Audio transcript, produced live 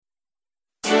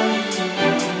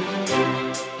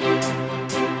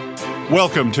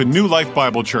Welcome to New Life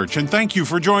Bible Church, and thank you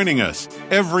for joining us.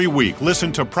 Every week,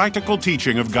 listen to practical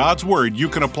teaching of God's Word you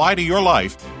can apply to your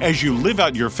life as you live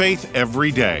out your faith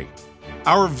every day.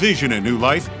 Our vision at New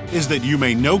Life is that you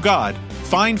may know God,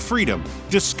 find freedom,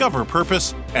 discover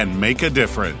purpose, and make a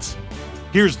difference.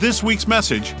 Here's this week's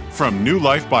message from New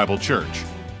Life Bible Church.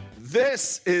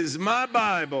 This is my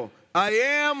Bible. I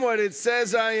am what it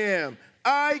says I am.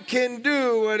 I can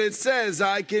do what it says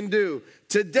I can do.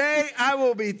 Today I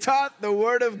will be taught the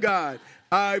Word of God.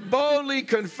 I boldly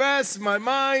confess my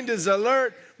mind is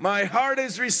alert, my heart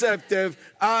is receptive.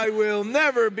 I will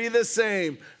never be the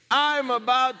same. I'm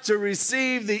about to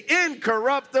receive the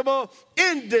incorruptible,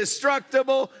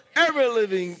 indestructible,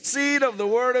 ever-living seed of the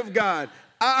Word of God.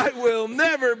 I will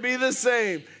never be the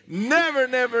same. Never,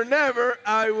 never, never.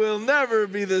 I will never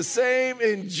be the same.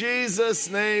 In Jesus'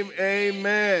 name,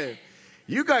 amen.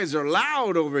 You guys are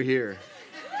loud over here.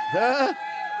 Huh?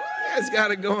 You guys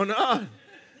got it going on.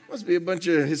 Must be a bunch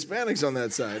of Hispanics on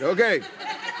that side. Okay.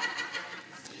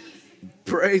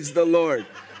 Praise the Lord.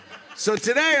 So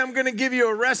today I'm going to give you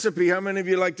a recipe. How many of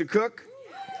you like to cook?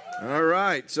 All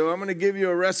right. So I'm going to give you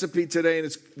a recipe today, and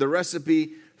it's the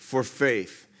recipe for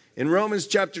faith. In Romans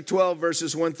chapter 12,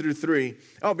 verses 1 through 3.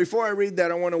 Oh, before I read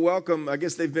that, I want to welcome, I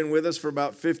guess they've been with us for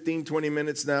about 15, 20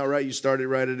 minutes now, right? You started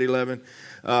right at 11.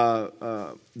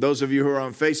 Those of you who are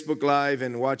on Facebook Live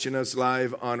and watching us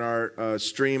live on our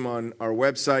stream on our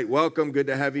website, welcome. Good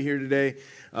to have you here today.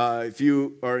 If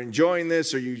you are enjoying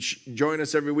this or you join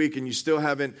us every week and you still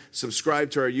haven't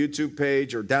subscribed to our YouTube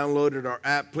page or downloaded our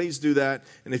app, please do that.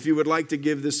 And if you would like to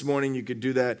give this morning, you could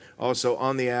do that also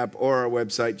on the app or our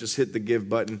website. Just hit the give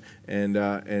button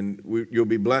and you'll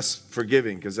be blessed for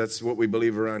giving, because that's what we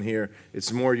believe around here.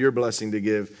 It's more your blessing to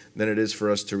give than it is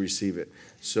for us to receive it.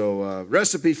 So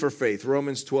recipe for faith,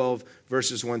 Romans 12,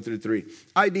 verses 1 through 3.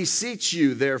 I beseech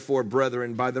you, therefore,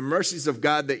 brethren, by the mercies of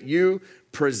God, that you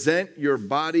present your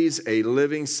bodies a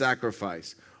living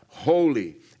sacrifice,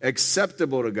 holy,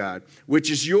 acceptable to God,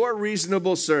 which is your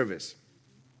reasonable service.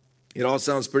 It all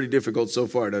sounds pretty difficult so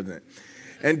far, doesn't it?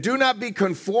 And do not be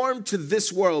conformed to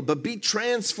this world, but be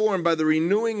transformed by the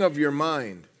renewing of your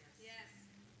mind. Yes.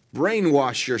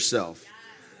 Brainwash yourself,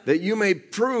 that you may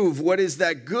prove what is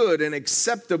that good and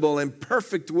acceptable and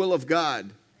perfect will of God.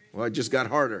 Well, it just got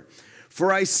harder.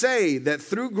 For I say that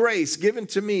through grace given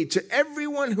to me, to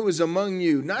everyone who is among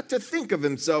you, not to think of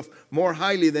himself more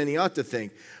highly than he ought to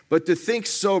think, but to think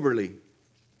soberly.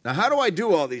 Now, how do I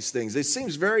do all these things? It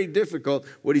seems very difficult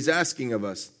what he's asking of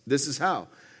us. This is how.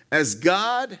 As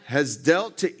God has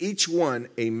dealt to each one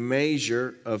a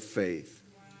measure of faith.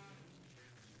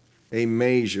 A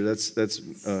measure. That's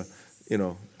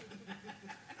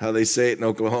how they say it in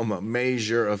Oklahoma.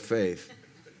 Measure of faith.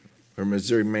 Or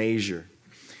Missouri, measure.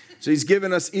 So he's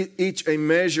given us each a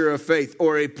measure of faith,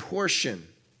 or a portion.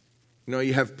 You know,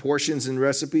 you have portions in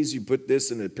recipes. You put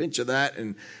this and a pinch of that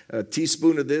and a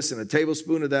teaspoon of this and a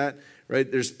tablespoon of that,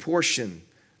 right? There's portion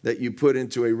that you put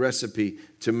into a recipe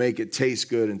to make it taste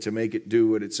good and to make it do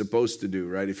what it's supposed to do,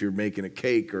 right? If you're making a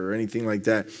cake or anything like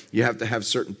that, you have to have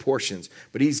certain portions.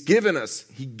 But he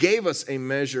gave us a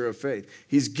measure of faith.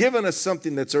 He's given us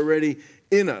something that's already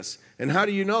in us. And how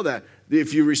do you know that?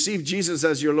 If you receive Jesus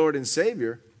as your Lord and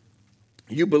Savior,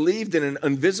 you believed in an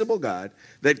invisible God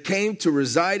that came to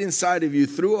reside inside of you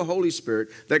through a Holy Spirit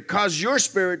that caused your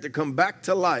spirit to come back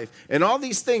to life. And all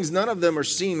these things, none of them are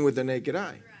seen with the naked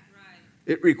eye.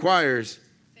 It requires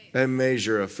a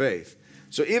measure of faith.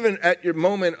 So even at your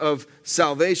moment of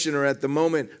salvation or at the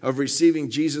moment of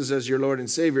receiving Jesus as your Lord and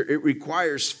Savior, it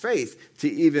requires faith to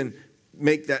even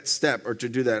make that step or to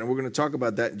do that. And we're going to talk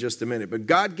about that in just a minute. But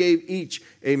God gave each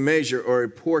a measure or a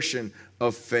portion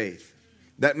of faith.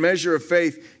 That measure of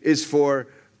faith is for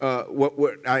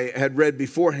what I had read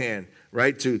beforehand,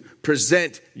 right? To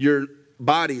present your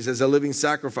bodies as a living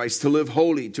sacrifice, to live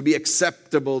holy, to be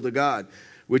acceptable to God,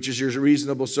 which is your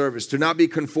reasonable service, to not be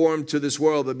conformed to this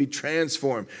world, but be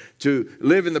transformed, to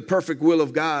live in the perfect will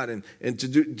of God and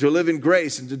to live in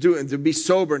grace and to be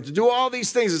sober and to do all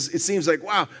these things. It seems like,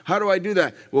 wow, how do I do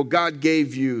that? Well, God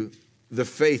gave you the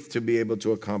faith to be able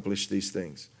to accomplish these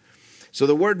things. So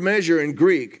the word measure in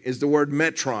Greek is the word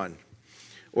metron,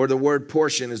 or the word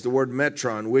portion is the word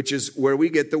metron, which is where we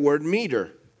get the word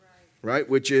meter, right?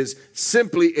 Which is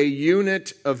simply a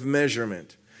unit of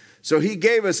measurement. So he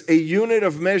gave us a unit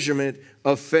of measurement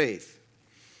of faith.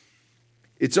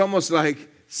 It's almost like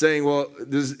saying, well,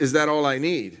 is that all I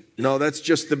need? No, that's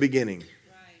just the beginning.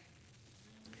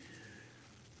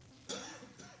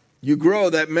 You grow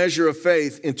that measure of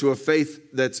faith into a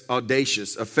faith that's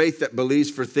audacious, a faith that believes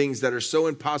for things that are so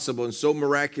impossible and so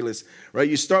miraculous, right?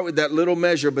 You start with that little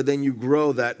measure, but then you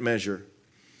grow that measure.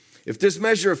 If this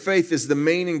measure of faith is the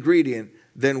main ingredient,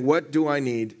 then what do I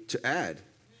need to add?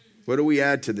 What do we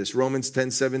add to this? Romans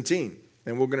 10:17.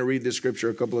 And we're going to read this scripture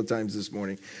a couple of times this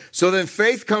morning. So then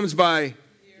faith comes by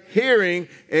hearing,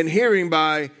 and hearing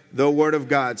by the word of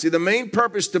God. See, the main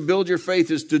purpose to build your faith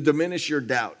is to diminish your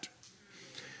doubt.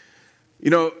 You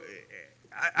know,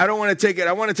 I don't want to take it.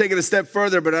 I want to take it a step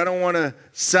further, but I don't want to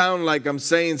sound like I'm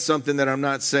saying something that I'm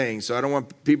not saying. So I don't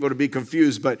want people to be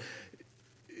confused. But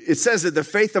it says that the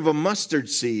faith of a mustard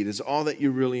seed is all that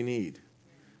you really need.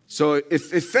 So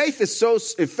if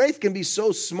faith can be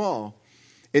so small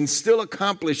and still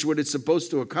accomplish what it's supposed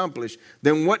to accomplish,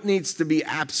 then what needs to be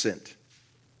absent?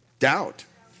 Doubt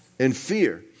and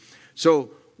fear.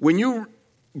 So when you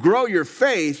grow your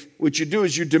faith, what you do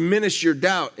is you diminish your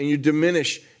doubt and you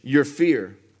diminish your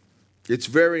fear. It's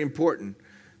very important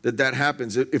that that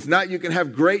happens. If not, you can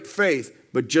have great faith,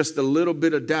 but just a little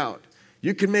bit of doubt.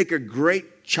 You can make a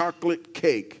great chocolate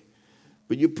cake,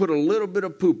 but you put a little bit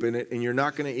of poop in it and you're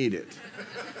not going to eat it.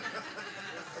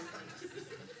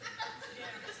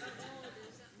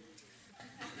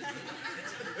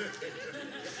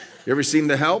 You ever seen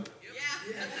The Help?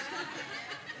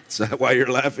 Is that why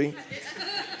you're laughing?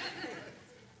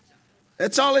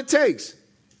 That's all it takes.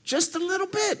 Just a little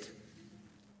bit.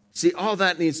 See, all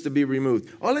that needs to be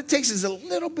removed. All it takes is a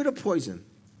little bit of poison.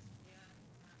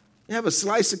 You have a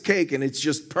slice of cake and it's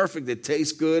just perfect. It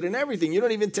tastes good and everything. You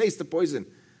don't even taste the poison.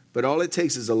 But all it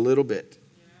takes is a little bit.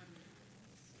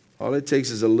 All it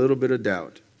takes is a little bit of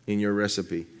doubt in your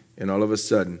recipe. And all of a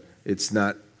sudden,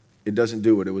 it doesn't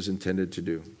do what it was intended to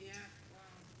do.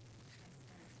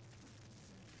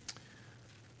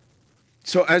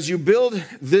 So as you build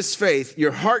this faith,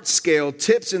 your heart scale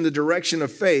tips in the direction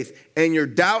of faith, and your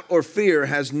doubt or fear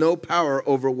has no power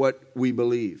over what we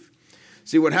believe.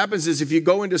 See, what happens is if you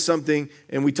go into something,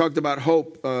 and we talked about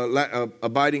hope,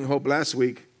 abiding hope last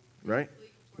week, right?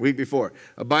 Week before.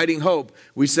 Abiding hope.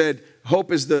 We said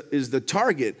hope is the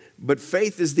target, but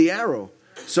faith is the arrow.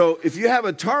 So if you have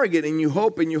a target and you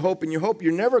hope and you hope and you hope,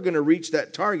 you're never going to reach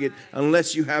that target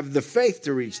unless you have the faith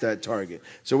to reach that target.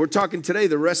 So we're talking today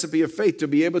the recipe of faith to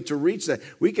be able to reach that.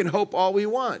 We can hope all we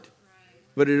want,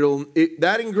 but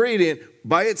that ingredient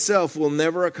by itself will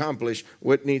never accomplish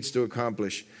what needs to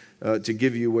accomplish to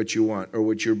give you what you want or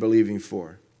what you're believing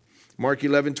for. Mark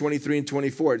 11:23 and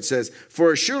 24, it says,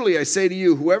 "For surely I say to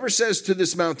you, whoever says to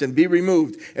this mountain, be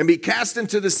removed and be cast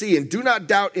into the sea, and do not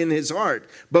doubt in his heart,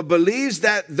 but believes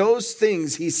that those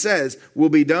things he says will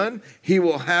be done, he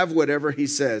will have whatever he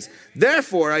says.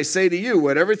 Therefore I say to you,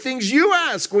 whatever things you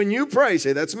ask when you pray,"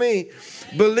 say, that's me,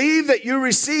 "believe that you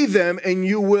receive them and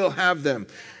you will have them."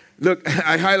 Look,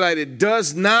 I highlighted,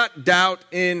 does not doubt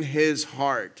in his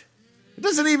heart.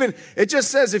 It just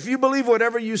says, if you believe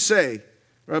whatever you say,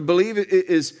 right? Believe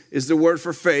is the word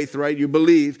for faith, right? You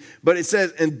believe. But it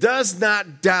says, and does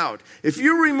not doubt. If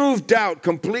you remove doubt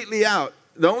completely out,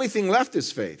 the only thing left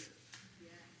is faith.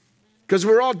 Because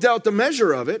we're all dealt a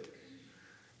measure of it.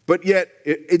 But yet,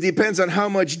 it depends on how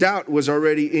much doubt was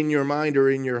already in your mind or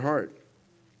in your heart.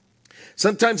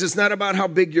 Sometimes it's not about how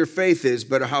big your faith is,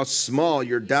 but how small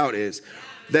your doubt is.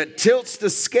 That tilts the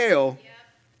scale,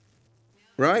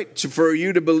 right? For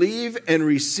you to believe and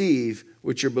receive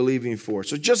what you're believing for.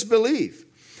 So just believe.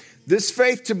 This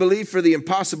faith to believe for the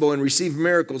impossible and receive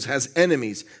miracles has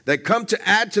enemies that come to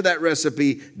add to that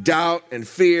recipe doubt and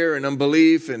fear and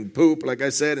unbelief and poop, like I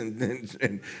said,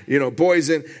 and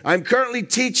poison. I'm currently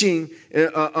teaching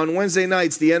on Wednesday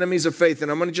nights the enemies of faith,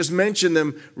 and I'm going to just mention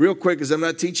them real quick because I'm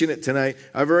not teaching it tonight.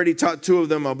 I've already taught 2 of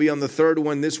them. I'll be on the 3rd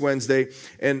one this Wednesday.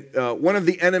 And one of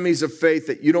the enemies of faith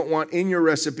that you don't want in your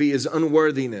recipe is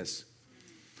unworthiness.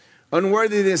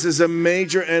 Unworthiness is a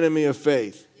major enemy of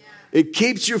faith. It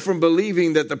keeps you from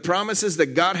believing that the promises that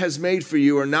God has made for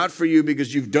you are not for you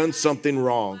because you've done something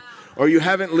wrong, or you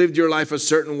haven't lived your life a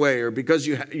certain way, or because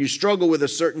you struggle with a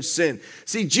certain sin.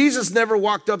 See, Jesus never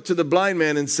walked up to the blind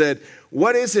man and said,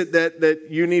 "What is it that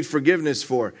you need forgiveness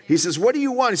for?" He says, "What do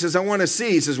you want?" He says, "I want to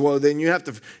see." He says, "Well, then you have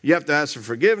to ask for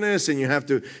forgiveness, and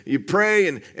you pray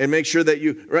and make sure that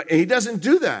you." Right? And he doesn't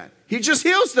do that. He just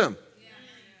heals them,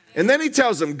 and then he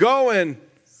tells them, "Go and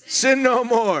sin no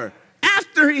more."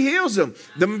 After he heals him,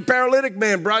 the paralytic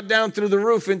man brought down through the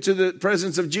roof into the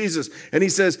presence of Jesus. And he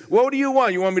says, "What do you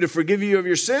want? You want me to forgive you of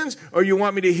your sins, or you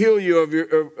want me to heal you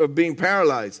of being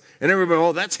paralyzed?" And everybody,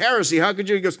 "Oh, that's heresy. How could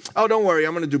you?" He goes, "Oh, don't worry.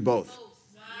 I'm going to do both."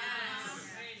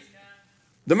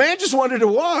 The man just wanted to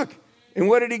walk. And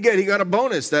what did he get? He got a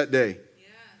bonus that day.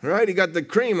 Right? He got the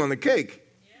cream on the cake.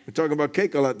 We're talking about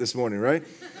cake a lot this morning, right?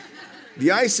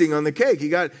 The icing on the cake. He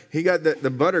got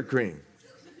the buttercream.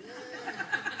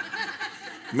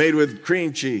 Made with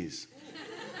cream cheese.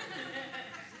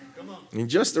 And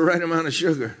just the right amount of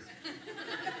sugar.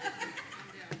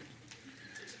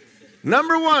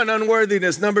 Number one,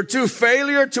 unworthiness. Number two,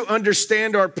 failure to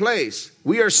understand our place.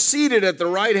 We are seated at the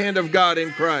right hand of God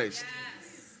in Christ.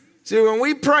 See, when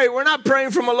we pray, we're not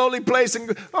praying from a lowly place and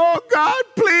go, oh, God,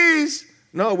 please.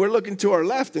 No, we're looking to our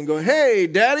left and going, hey,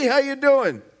 Daddy, how you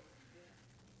doing?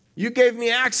 You gave me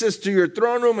access to your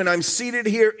throne room, and I'm seated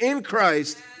here in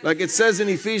Christ. Like it says in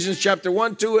Ephesians chapter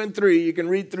 1, 2, and 3. You can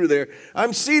read through there.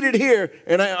 I'm seated here,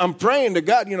 and I'm praying to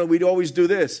God. You know, we'd always do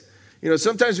this. You know,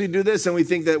 sometimes we do this, and we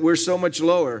think that we're so much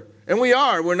lower. And we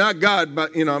are. We're not God,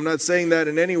 but, you know, I'm not saying that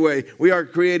in any way. We are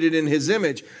created in His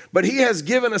image. But He has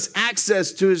given us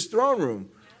access to His throne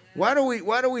room. Why do we,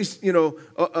 you know,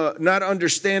 not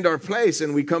understand our place,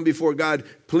 and we come before God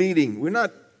pleading? We're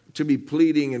not to be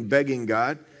pleading and begging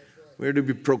God. We're to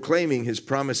be proclaiming His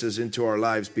promises into our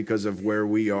lives because of where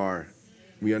we are.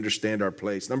 We understand our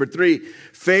place. Number three,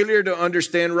 failure to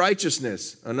understand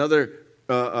righteousness. Another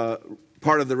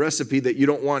part of the recipe that you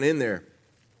don't want in there.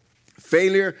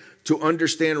 Failure to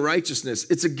understand righteousness.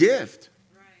 It's a gift.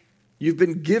 You've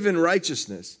been given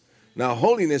righteousness. Now,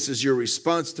 holiness is your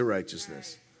response to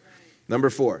righteousness. Number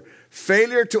four,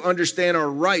 failure to understand our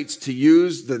rights to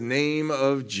use the name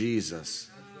of Jesus.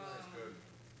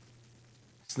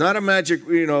 It's not a magic,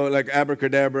 you know, like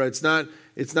abracadabra. It's not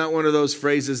one of those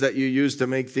phrases that you use to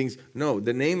make things. No,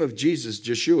 the name of Jesus,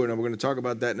 Yeshua, and we're going to talk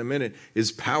about that in a minute,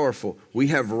 is powerful. We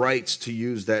have rights to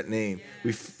use that name.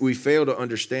 We fail to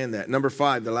understand that. Number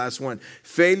five, the last one,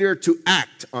 failure to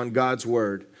act on God's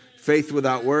word. Faith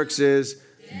without works is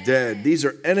dead. These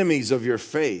are enemies of your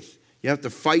faith. You have to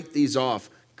fight these off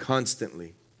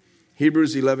constantly.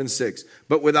 Hebrews 11:6.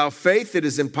 But without faith it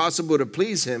is impossible to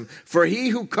please Him, for he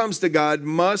who comes to God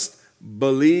must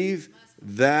believe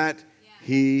that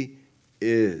He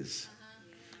is,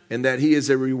 and that He is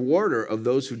a rewarder of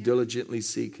those who diligently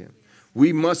seek Him.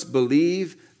 We must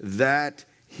believe that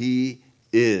He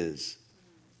is.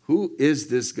 Who is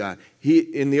this God?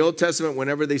 In the Old Testament,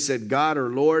 whenever they said God or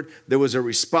Lord, there was a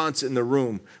response in the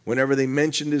room. Whenever they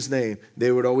mentioned His name,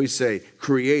 they would always say,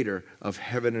 Creator of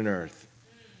heaven and earth.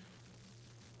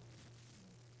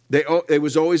 It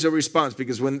was always a response,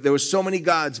 because when there were so many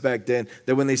gods back then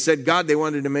that when they said God, they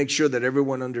wanted to make sure that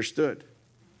everyone understood.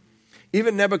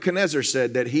 Even Nebuchadnezzar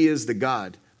said that he is the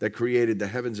God that created the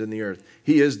heavens and the earth.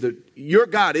 Your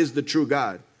God is the true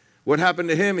God. What happened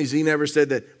to him is he never said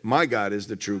that my God is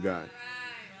the true God.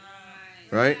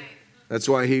 Right? That's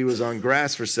why he was on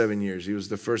grass for 7 years. He was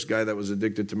the first guy that was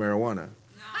addicted to marijuana.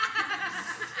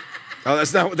 Oh,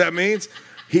 that's not what that means?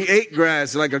 He ate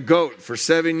grass like a goat for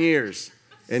 7 years.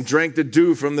 And drank the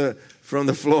dew from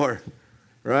the floor,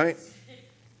 right?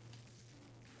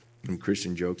 Some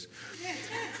Christian jokes.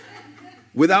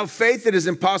 Without faith, it is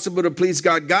impossible to please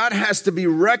God. God has to be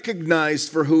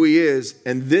recognized for who He is,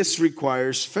 and this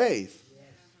requires faith.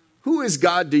 Who is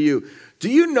God to you? Do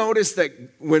you notice that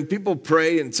when people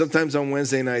pray, and sometimes on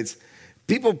Wednesday nights,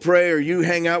 people pray or you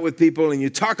hang out with people and you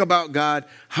talk about God,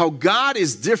 how God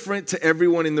is different to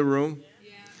everyone in the room?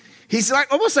 He's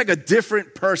almost like a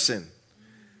different person.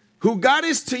 Who God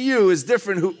is to you is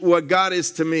different what God is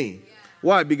to me.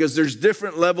 Why? Because there's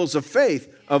different levels of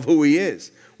faith of who He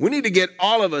is. We need to get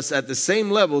all of us at the same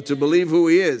level to believe who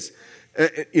He is.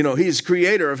 He's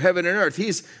creator of heaven and earth.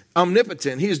 He's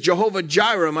omnipotent. He is Jehovah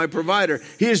Jireh, my provider.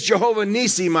 He is Jehovah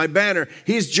Nisi, my banner.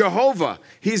 He's Jehovah.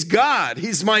 He's God.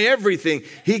 He's my everything.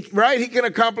 He can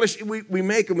accomplish. We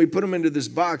make him. We put him into this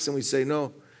box and we say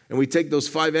no. And we take those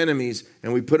 5 enemies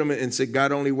and we put them in and say,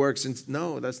 God only works. And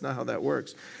no, that's not how that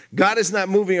works. God is not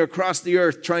moving across the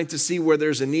earth trying to see where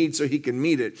there's a need so He can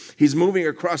meet it. He's moving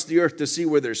across the earth to see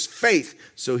where there's faith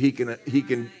so He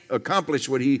can accomplish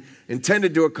what He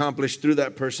intended to accomplish through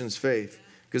that person's faith.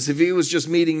 Because if He was just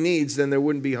meeting needs, then there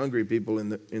wouldn't be hungry people in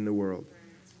the world.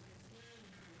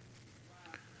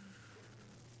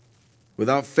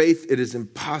 Without faith, it is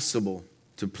impossible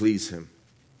to please Him.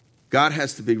 God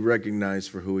has to be recognized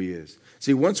for who He is.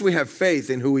 See, once we have faith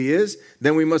in who He is,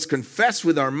 then we must confess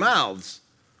with our mouths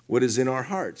what is in our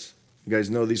hearts. You guys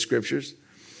know these scriptures?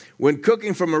 When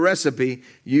cooking from a recipe,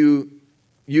 you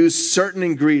use certain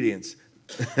ingredients.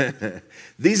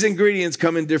 These ingredients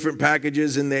come in different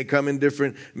packages and they come in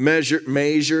different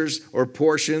measures or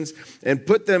portions, and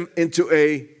put them into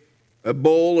a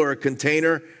bowl or a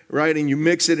container, right? And you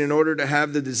mix it in order to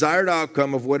have the desired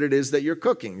outcome of what it is that you're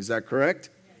cooking. Is that correct?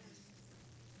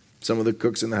 Some of the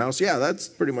cooks in the house, yeah, that's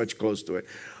pretty much close to it.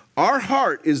 Our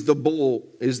heart is the bowl,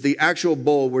 is the actual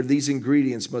bowl where these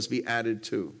ingredients must be added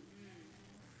to.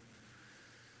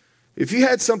 If you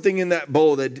had something in that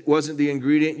bowl that wasn't the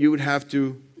ingredient, you would have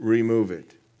to remove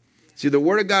it. See, the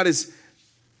Word of God is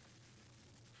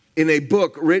in a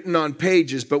book written on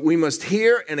pages, but we must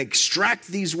hear and extract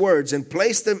these words and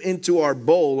place them into our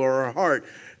bowl or our heart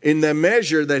in the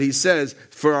measure that he says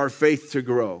for our faith to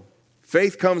grow.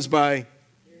 Faith comes by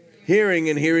hearing,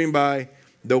 and hearing by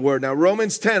the word. Now,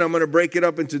 Romans 10, I'm going to break it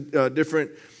up into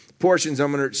different portions.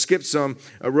 I'm going to skip some.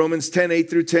 Romans 10, 8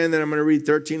 through 10, then I'm going to read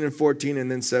 13 and 14,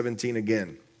 and then 17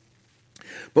 again.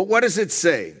 But what does it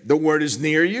say? The word is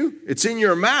near you. It's in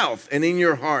your mouth and in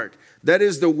your heart. That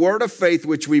is the word of faith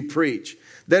which we preach.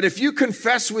 That if you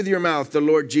confess with your mouth the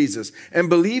Lord Jesus and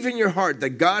believe in your heart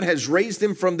that God has raised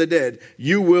him from the dead,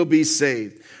 you will be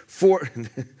saved. For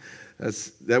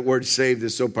that word saved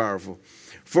is so powerful.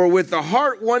 For with the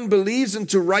heart one believes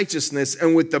unto righteousness,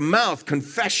 and with the mouth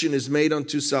confession is made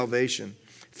unto salvation.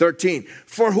 13.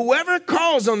 For whoever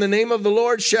calls on the name of the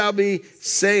Lord shall be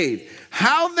saved.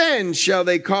 How then shall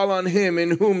they call on him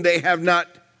in whom they have not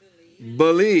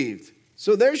believed?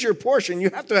 So there's your portion. You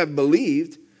have to have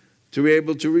believed to be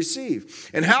able to receive.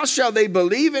 And how shall they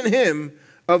believe in him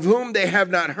of whom they have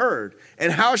not heard?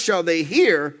 And how shall they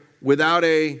hear without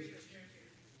a...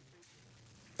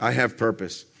 I have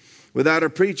purpose. Without a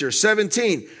preacher.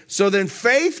 17. So then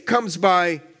faith comes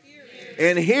by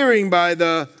and hearing by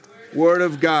the word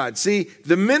of God. See,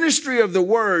 the ministry of the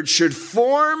word should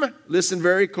form, listen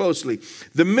very closely.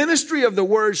 The ministry of the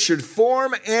word should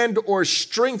form and or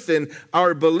strengthen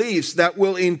our beliefs that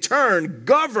will in turn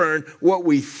govern what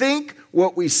we think,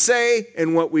 what we say,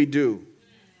 and what we do.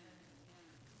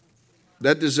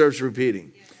 That deserves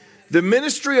repeating. The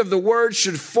ministry of the word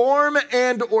should form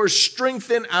and or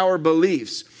strengthen our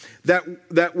beliefs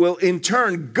that will in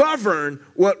turn govern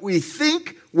what we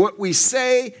think, what we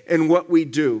say, and what we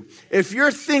do. If your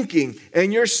thinking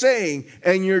and your saying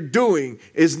and your doing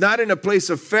is not in a place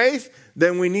of faith,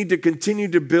 then we need to continue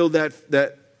to build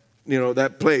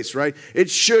that place, right?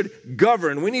 It should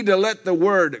govern. We need to let the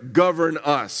word govern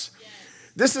us.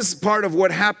 This is part of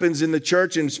what happens in the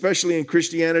church, and especially in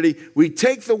Christianity. We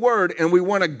take the word and we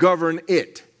want to govern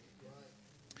it.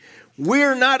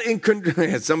 We're not in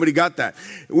control. Somebody got that.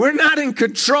 We're not in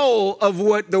control of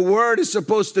what the word is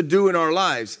supposed to do in our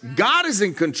lives. God is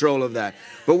in control of that.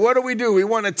 But what do? We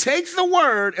want to take the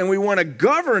word and we want to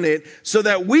govern it so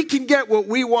that we can get what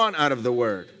we want out of the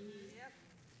word.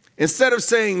 Instead of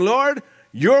saying, Lord,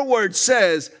 your word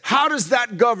says, how does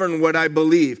that govern what I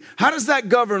believe? How does that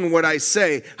govern what I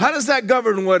say? How does that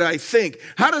govern what I think?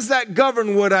 How does that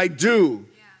govern what I do?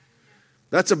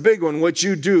 That's a big one, what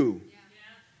you do.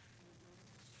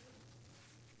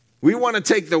 We want to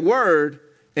take the word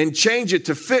and change it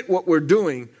to fit what we're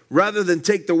doing rather than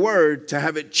take the word to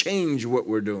have it change what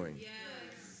we're doing.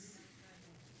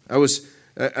 Yes.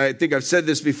 I think I've said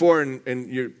this before and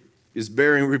it's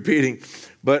bearing repeating,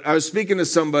 but I was speaking to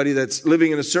somebody that's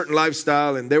living in a certain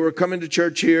lifestyle, and they were coming to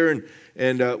church here,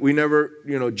 and we never,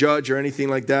 judge or anything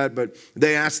like that, but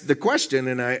they asked the question,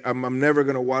 and I'm never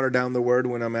going to water down the word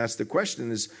when I'm asked the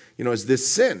question is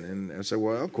this sin? And I said,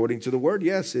 well, according to the word,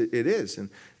 yes, it is. And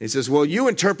he says, well, you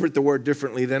interpret the word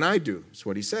differently than I do. That's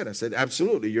what he said. I said,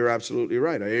 absolutely, you're absolutely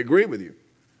right. I agree with you.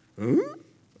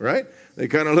 Right? They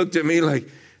kind of looked at me like,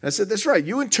 I said, that's right.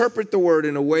 You interpret the word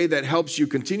in a way that helps you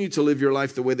continue to live your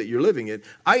life the way that you're living it.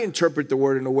 I interpret the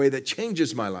word in a way that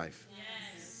changes my life.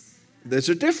 Yes. There's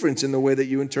a difference in the way that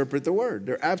you interpret the word.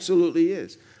 There absolutely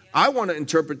is. I want to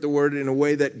interpret the word in a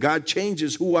way that God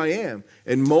changes who I am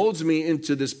and molds me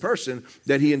into this person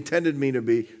that he intended me to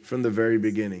be from the very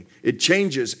beginning. It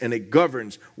changes and it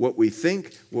governs what we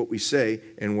think, what we say,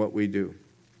 and what we do.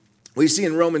 We see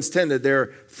in Romans 10 that there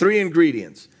are 3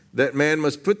 ingredients that man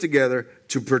must put together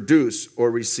to produce or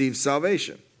receive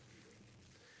salvation.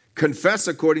 Confess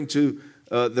according to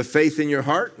the faith in your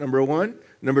heart, number 1.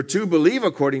 Number 2, believe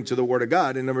according to the word of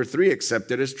God. And number 3,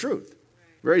 accept it as truth.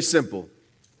 Very simple.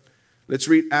 Let's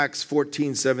read Acts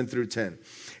 14, 7 through 10.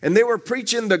 And they were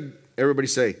preaching everybody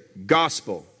say,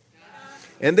 gospel.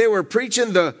 And they were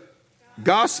preaching the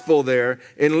gospel there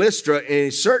in Lystra, and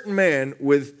a certain man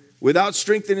without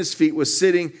strength in his feet was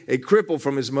sitting, a cripple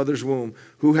from his mother's womb,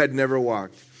 who had never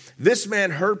walked. This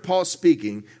man heard Paul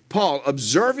speaking. Paul,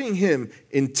 observing him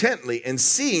intently and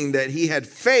seeing that he had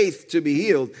faith to be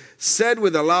healed, said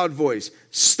with a loud voice,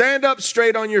 stand up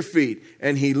straight on your feet.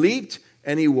 And he leaped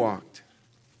and he walked.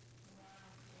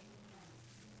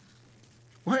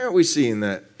 Why aren't we seeing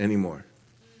that anymore?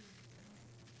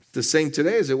 It's the same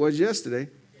today as it was yesterday.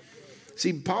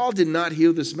 See, Paul did not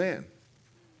heal this man.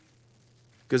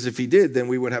 Because if he did, then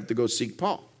we would have to go seek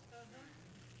Paul.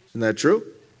 Isn't that true?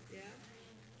 Yeah.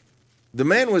 The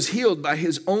man was healed by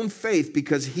his own faith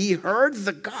because he heard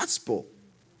the gospel,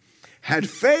 had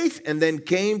faith, and then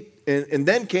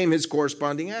came his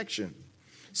corresponding action.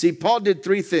 See, Paul did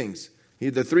 3 things.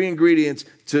 The three ingredients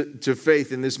to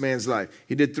faith in this man's life.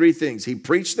 He did three things. He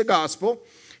preached the gospel.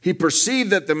 He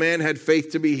perceived that the man had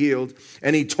faith to be healed.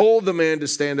 And he told the man to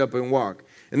stand up and walk.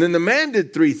 And then the man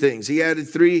did three things. He added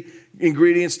three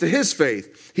ingredients to his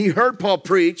faith. He heard Paul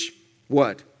preach,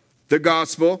 what? The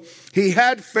gospel. He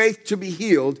had faith to be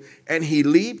healed. And he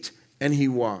leaped and he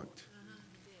walked.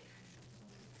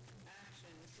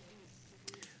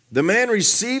 The man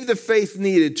received the faith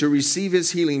needed to receive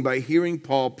his healing by hearing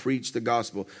Paul preach the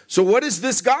gospel. So what is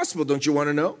this gospel? Don't you want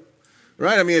to know?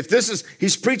 Right? I mean, if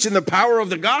he's preaching the power of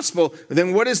the gospel,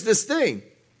 then what is this thing?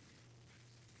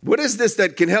 What is this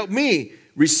that can help me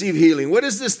receive healing? What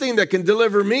is this thing that can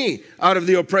deliver me out of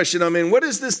the oppression I'm in? What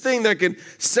is this thing that can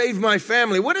save my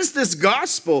family? What is this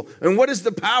gospel? And what is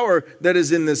the power that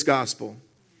is in this gospel?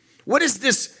 What is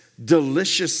this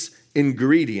delicious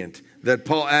ingredient that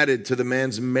Paul added to the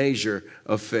man's measure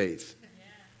of faith?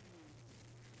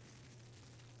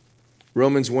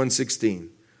 Romans 1:16.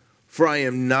 For I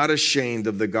am not ashamed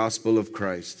of the gospel of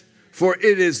Christ, for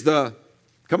it is the,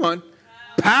 come on,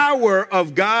 power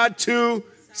of God to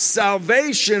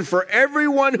salvation for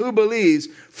everyone who believes,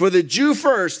 for the Jew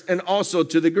first and also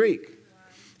to the Greek.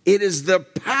 It is the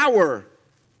power.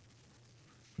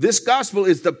 This gospel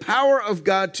is the power of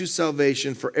God to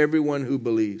salvation for everyone who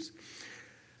believes.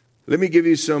 Let me give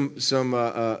you some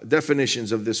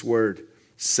definitions of this word,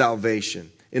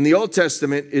 salvation. In the Old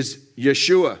Testament is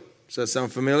Yeshua. Does that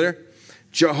sound familiar?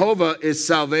 Jehovah is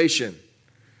salvation.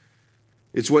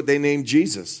 It's what they named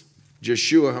Jesus.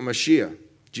 Yeshua HaMashiach.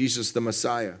 Jesus the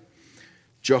Messiah.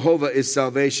 Jehovah is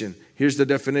salvation. Here's the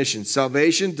definition.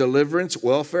 Salvation, deliverance,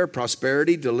 welfare,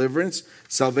 prosperity, deliverance,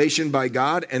 salvation by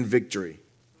God, and victory.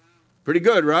 Pretty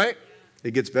good, right?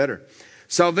 It gets better.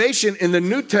 Salvation in the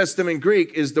New Testament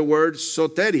Greek is the word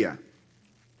soteria.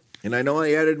 And I know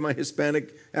I added my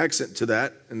Hispanic accent to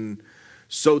that. And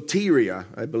soteria,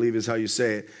 I believe is how you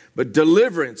say it. But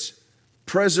deliverance,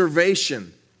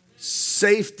 preservation,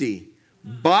 safety,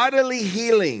 bodily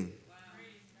healing.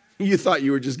 You thought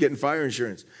you were just getting fire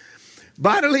insurance.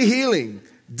 Bodily healing,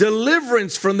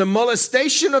 deliverance from the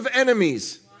molestation of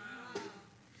enemies.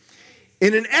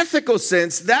 In an ethical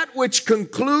sense, that which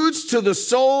concludes to the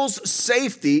soul's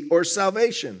safety or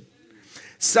salvation.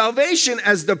 Salvation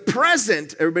as the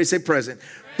present, everybody say present,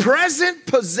 present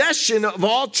possession of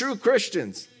all true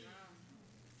Christians.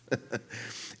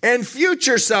 And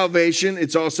future salvation,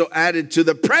 it's also added to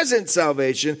the present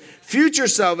salvation, future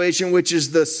salvation, which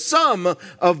is the sum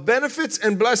of benefits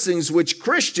and blessings which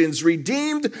Christians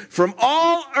redeemed from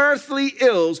all earthly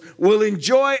ills will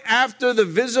enjoy after the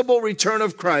visible return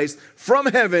of Christ from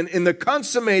heaven in the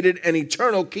consummated and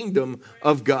eternal kingdom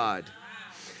of God.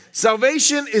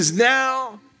 Salvation is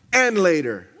now and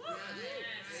later.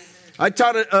 I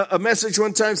taught a message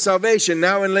one time, salvation,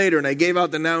 now and later, and I gave out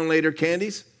the now and later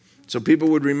candies. So people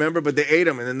would remember, but they ate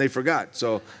them and then they forgot.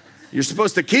 So you're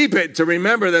supposed to keep it to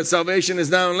remember that salvation is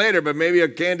now and later, but maybe a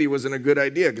candy wasn't a good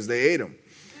idea because they ate them.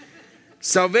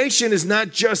 Salvation is not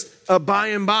just a by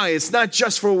and by. It's not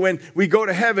just for when we go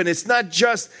to heaven. It's not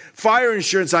just fire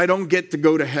insurance. I don't get to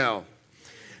go to hell.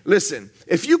 Listen,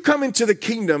 if you come into the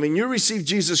kingdom and you receive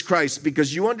Jesus Christ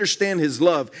because you understand his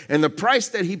love and the price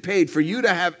that he paid for you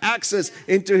to have access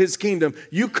into his kingdom,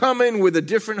 you come in with a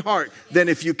different heart than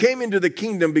if you came into the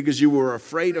kingdom because you were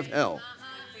afraid of hell.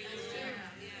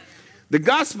 The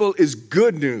gospel is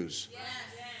good news.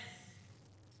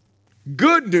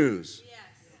 Good news.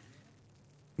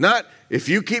 Not if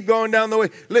you keep going down the way.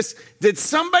 Listen, did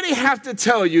somebody have to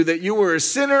tell you that you were a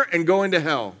sinner and going to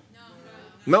hell?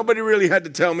 Nobody really had to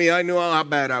tell me. I knew how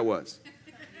bad I was.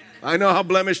 I know how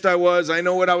blemished I was. I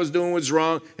know what I was doing was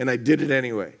wrong, and I did it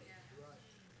anyway.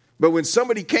 But when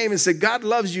somebody came and said, God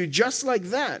loves you just like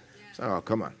that, I said, oh,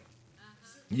 come on.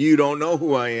 You don't know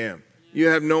who I am. You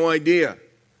have no idea.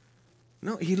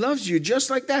 No, he loves you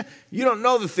just like that. You don't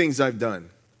know the things I've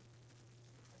done.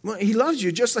 Well, he loves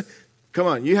you just like, come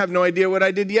on, you have no idea what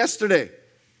I did yesterday.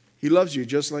 He loves you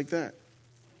just like that.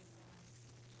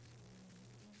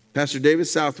 Pastor David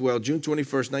Southwell, June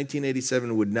 21st,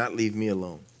 1987, would not leave me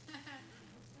alone.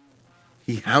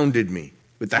 He hounded me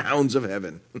with the hounds of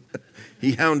heaven.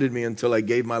 He hounded me until I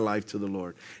gave my life to the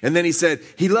Lord. And then he said,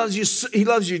 he loves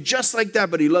you just like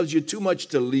that, but he loves you too much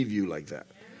to leave you like that.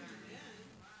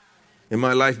 And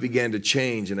my life began to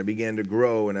change, and I began to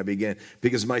grow, and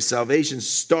because my salvation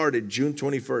started June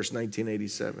 21st,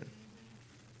 1987.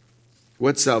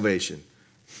 What salvation?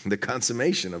 The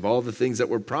consummation of all the things that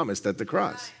were promised at the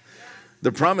cross.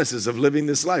 The promises of living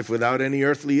this life without any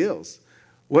earthly ills.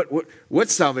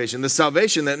 What's salvation? The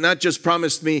salvation that not just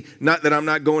promised me not that I'm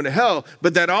not going to hell,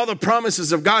 but that all the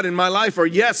promises of God in my life are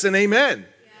yes and amen.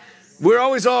 Yes. We're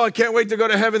always, I can't wait to go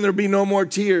to heaven. There'll be no more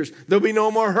tears. There'll be no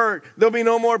more hurt. There'll be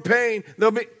no more pain.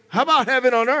 How about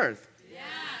heaven on earth? Yes.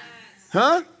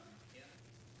 Huh?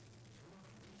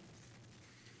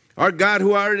 Our God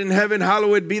who art in heaven,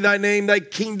 hallowed be thy name. Thy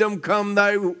kingdom come,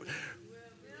 thy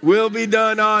will be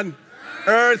done on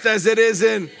earth as it is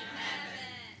in heaven.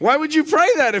 Why would you pray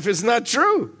that if it's not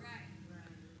true?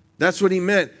 That's what he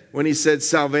meant when he said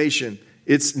salvation.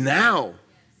 It's now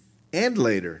and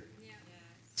later.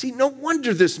 See, no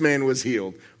wonder this man was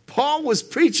healed. Paul was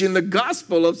preaching the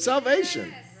gospel of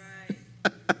salvation.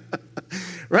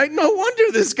 Right? No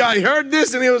wonder this guy heard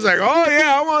this and he was like, oh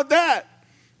yeah, I want that.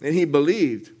 And he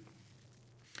believed.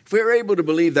 If we are able to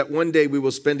believe that one day we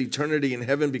will spend eternity in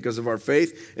heaven because of our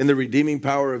faith in the redeeming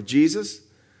power of Jesus,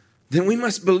 then we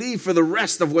must believe for the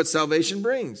rest of what salvation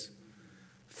brings.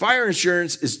 Fire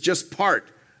insurance is just part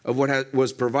of what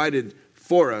was provided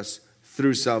for us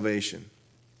through salvation.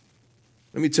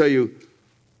 Let me tell you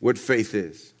what faith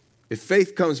is. If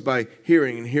faith comes by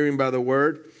hearing and hearing by the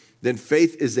word, then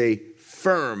faith is a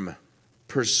firm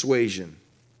persuasion,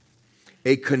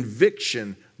 a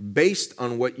conviction based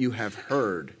on what you have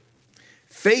heard.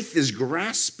 Faith is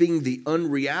grasping the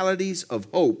unrealities of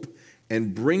hope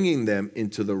and bringing them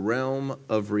into the realm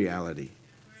of reality.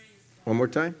 One more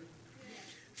time.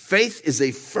 Faith is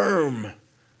a firm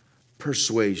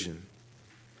persuasion.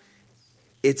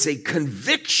 It's a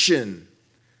conviction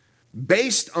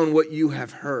based on what you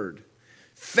have heard.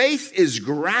 Faith is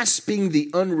grasping the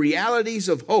unrealities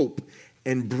of hope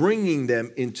and bringing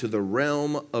them into the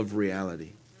realm of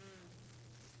reality.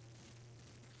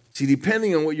 See,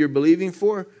 depending on what you're believing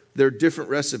for, there are different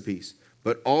recipes.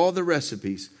 But all the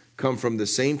recipes come from the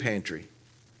same pantry.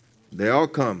 They all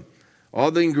come.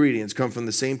 All the ingredients come from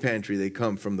the same pantry. They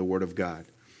come from the Word of God.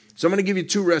 So I'm going to give you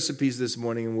 2 recipes this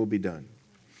morning and we'll be done.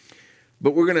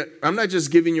 But I'm not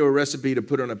just giving you a recipe to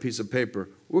put on a piece of paper.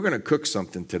 We're going to cook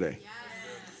something today.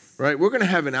 Yes. Right? We're going to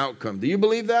have an outcome. Do you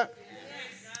believe that?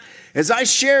 As I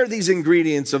share these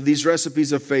ingredients of these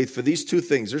recipes of faith for these 2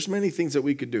 things, there's many things that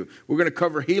we could do. We're going to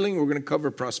cover healing. We're going to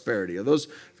cover prosperity. Are those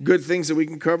good things that we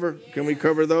can cover? Can we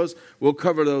cover those? We'll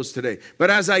cover those today. But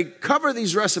as I cover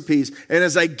these recipes and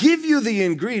as I give you the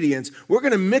ingredients, we're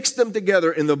going to mix them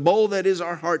together in the bowl that is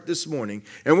our heart this morning.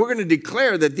 And we're going to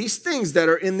declare that these things that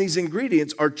are in these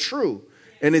ingredients are true.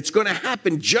 And it's going to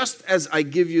happen just as I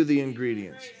give you the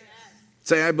ingredients.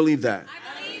 Say, I believe that.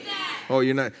 I believe that. Oh,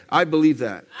 you're not. I believe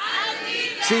that.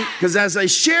 See, because as I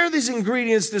share these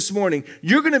ingredients this morning,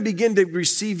 you're going to begin to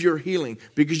receive your healing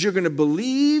because you're going to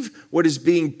believe what is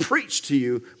being preached to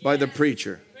you by the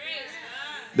preacher.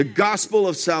 The gospel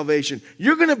of salvation.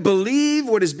 You're going to believe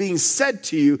what is being said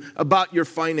to you about your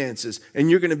finances, and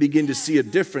you're going to begin to see a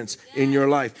difference in your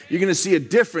life. You're going to see a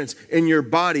difference in your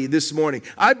body this morning.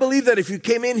 I believe that if you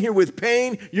came in here with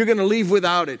pain, you're going to leave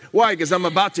without it. Why? Because I'm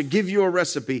about to give you a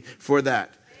recipe for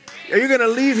that. You're going to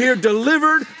leave here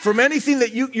delivered from anything that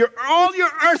all your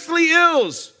earthly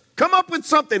ills. Come up with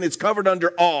something that's covered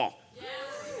under all.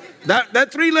 Yes.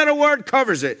 That 3-letter word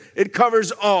covers it. It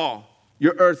covers all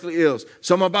your earthly ills.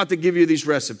 So I'm about to give you these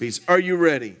recipes. Are you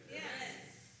ready? Yes.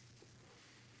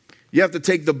 You have to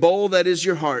take the bowl that is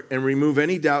your heart and remove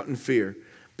any doubt and fear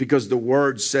because the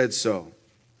word said so.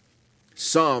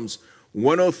 Psalms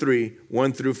 103,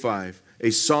 1 through 5. A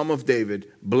psalm of David.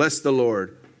 Bless the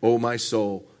Lord, O my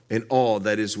soul, and all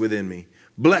that is within me.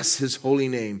 Bless his holy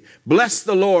name. Bless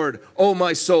the Lord, O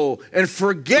my soul, and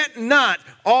forget not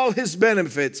all his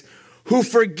benefits, who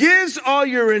forgives all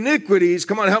your iniquities.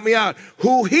 Come on, help me out.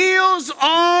 Who heals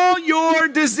all your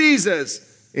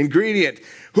diseases. Ingredient.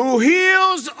 Who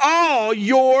heals all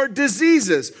your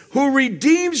diseases, who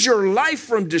redeems your life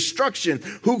from destruction,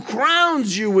 who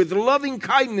crowns you with loving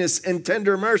kindness and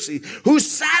tender mercy, who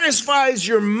satisfies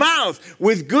your mouth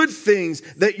with good things,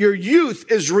 that your youth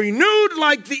is renewed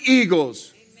like the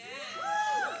eagles.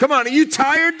 Amen. Come on, are you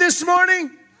tired this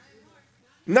morning?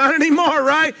 Not anymore,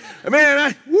 right?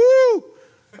 Man,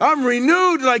 I'm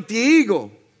renewed like the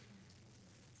eagle.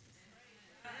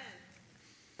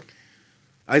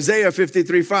 Isaiah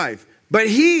 53:5. But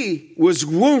he was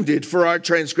wounded for our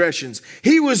transgressions.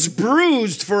 He was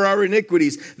bruised for our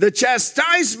iniquities. The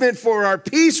chastisement for our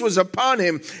peace was upon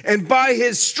him. And by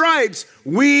his stripes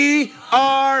we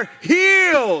are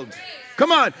healed.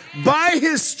 Come on. By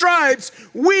his stripes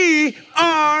we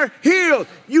are healed.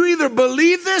 You either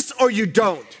believe this or you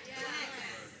don't.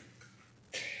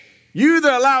 You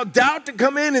either allow doubt to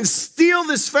come in and steal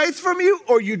this faith from you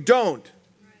or you don't.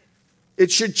 It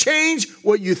should change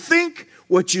what you think,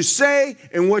 what you say,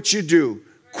 and what you do.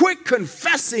 Quit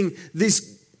confessing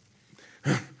these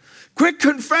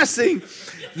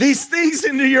things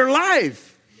into your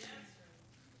life.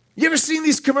 You ever seen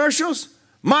these commercials?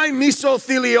 My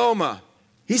mesothelioma.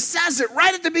 He says it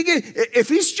right at the beginning. If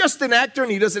he's just an actor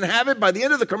and he doesn't have it, by the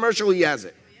end of the commercial, he has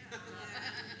it.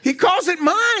 He calls it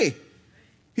my.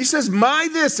 He says, my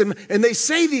this, and they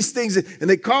say these things, and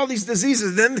they call these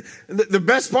diseases. Then the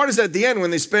best part is at the end when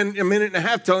they spend a minute and a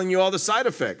half telling you all the side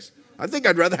effects. I think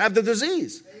I'd rather have the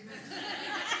disease.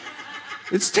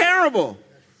 It's terrible.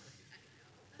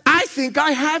 I think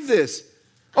I have this.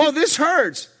 Oh, this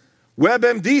hurts.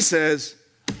 WebMD says,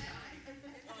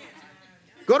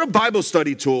 go to Bible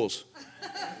study tools.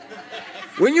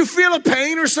 When you feel a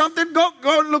pain or something,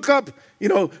 go look up,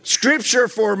 scripture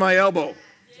for my elbow.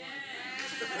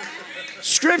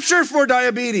 Scripture for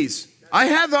diabetes. I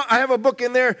have a book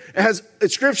in there. It has a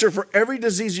scripture for every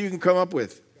disease you can come up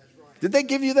with. Did they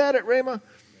give you that at Rhema?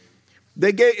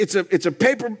 It's a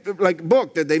paper like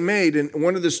book that they made, and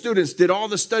one of the students did all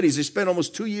the studies. They spent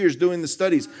almost 2 years doing the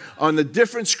studies on the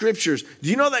different scriptures. Do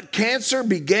you know that cancer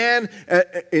began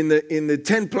in the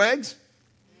 10 plagues?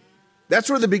 That's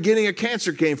where the beginning of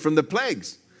cancer came from, the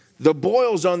plagues, the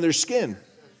boils on their skin.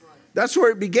 That's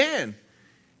where it began.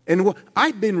 And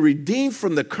I've been redeemed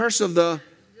from the curse of the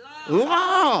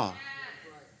law.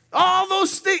 All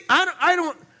those things. I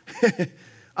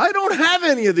don't have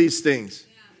any of these things.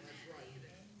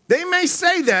 They may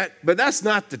say that, but that's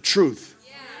not the truth.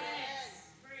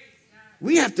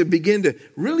 We have to begin to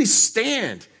really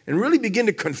stand and really begin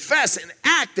to confess and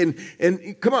act.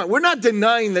 And come on, we're not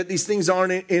denying that these things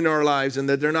aren't in our lives and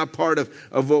that they're not part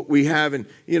of what we have. And,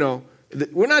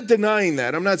 we're not denying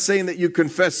that. I'm not saying that you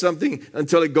confess something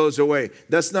until it goes away.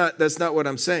 That's not what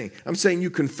I'm saying. I'm saying you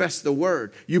confess the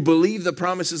word. You believe the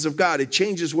promises of God. It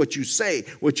changes what you say,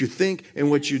 what you think, and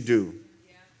what you do.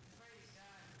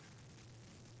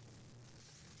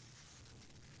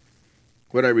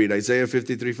 What I read? Isaiah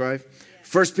 53:5?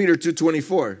 1 Peter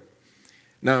 2:24.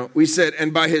 Now, we said,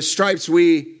 and by his stripes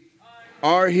we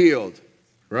are healed.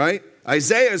 Right?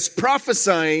 Isaiah is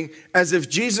prophesying as if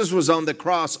Jesus was on the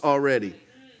cross already.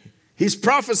 He's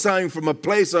prophesying from a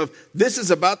place of, this is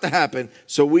about to happen,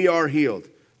 so we are healed.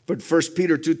 But 1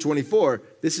 Peter 2:24,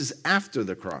 this is after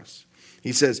the cross.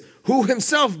 He says, who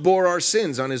himself bore our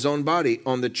sins on his own body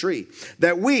on the tree,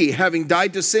 that we, having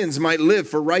died to sins, might live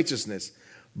for righteousness,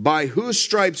 by whose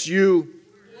stripes you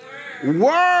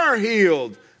were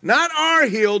healed. Not are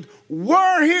healed,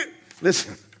 were healed.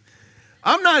 Listen.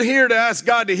 I'm not here to ask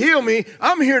God to heal me.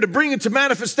 I'm here to bring into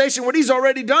manifestation what he's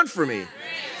already done for me.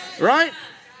 Right?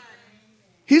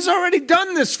 He's already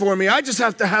done this for me. I just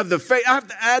have to have the faith. I have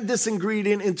to add this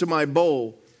ingredient into my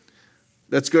bowl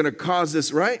that's going to cause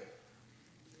this, right?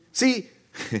 See,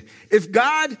 if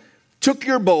God took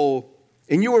your bowl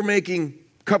and you were making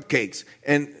cupcakes,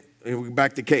 and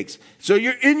back to cakes. So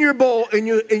you're in your bowl and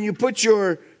you put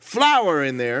your flour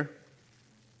in there.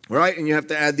 Right? And you have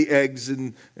to add the eggs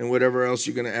and whatever else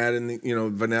you're going to add in the,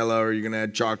 vanilla, or you're going to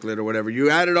add chocolate or whatever. You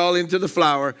add it all into the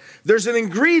flour. There's an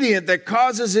ingredient that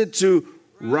causes it to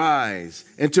rise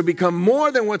and to become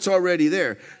more than what's already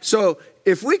there. So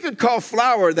if we could call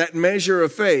flour that measure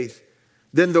of faith,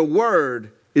 then the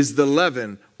word is the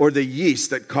leaven or the yeast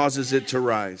that causes it to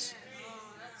rise.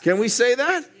 Can we say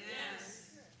that?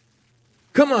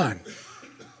 Come on.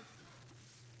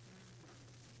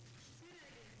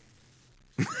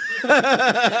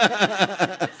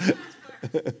 I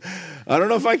don't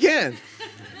know if I can.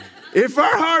 If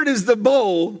our heart is the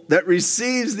bowl that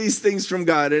receives these things from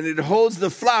God, and it holds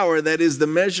the flour that is the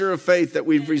measure of faith that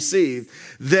we've received,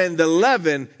 then the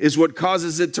leaven is what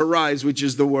causes it to rise, which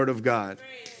is the word of God.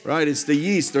 Right? It's the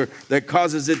yeast that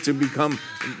causes it to become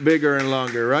bigger and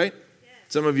longer, right?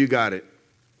 Some of you got it.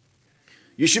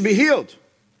 You should be healed.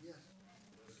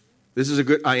 This is a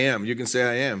good I am. You can say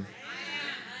I am.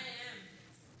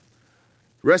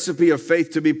 Recipe of faith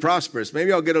to be prosperous.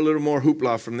 Maybe I'll get a little more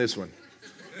hoopla from this one.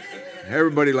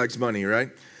 Everybody likes money,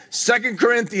 right? 2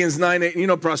 Corinthians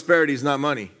 9:8. Prosperity is not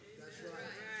money.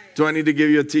 Do I need to give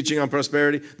you a teaching on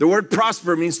prosperity? The word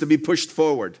prosper means to be pushed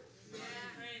forward.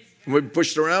 When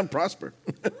pushed around, prosper.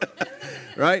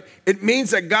 Right? It means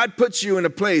that God puts you in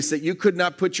a place that you could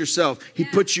not put yourself. He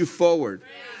puts you forward.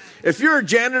 If you're a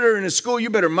janitor in a school,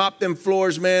 you better mop them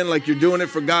floors, man, like you're doing it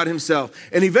for God himself.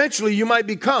 And eventually you might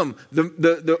become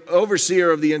the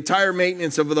overseer of the entire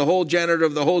maintenance of the whole janitor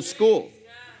of the whole school.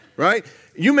 Right?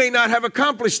 You may not have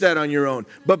accomplished that on your own.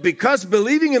 But because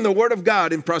believing in the word of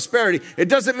God in prosperity, it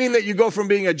doesn't mean that you go from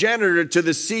being a janitor to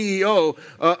the CEO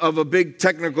of a big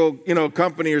technical,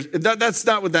 company. That's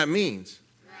not what that means.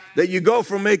 That you go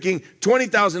from making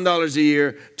 $20,000 a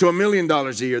year to $1 million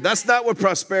a year. That's not what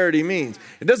prosperity means.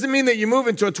 It doesn't mean that you move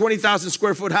into a 20,000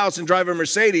 square foot house and drive a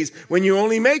Mercedes when you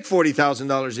only make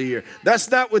 $40,000 a year.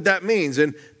 That's not what that means.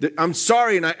 And I'm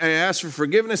sorry, and I ask for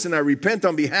forgiveness, and I repent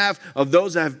on behalf of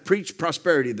those that have preached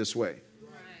prosperity this way.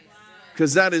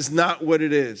 Because that is not what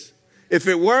it is. If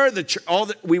it were,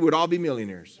 we would all be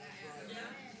millionaires.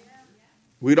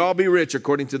 We'd all be rich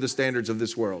according to the standards of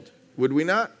this world. Would we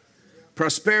not?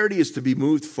 Prosperity is to be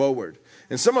moved forward.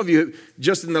 And some of you,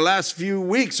 just in the last few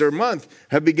weeks or month,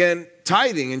 have begun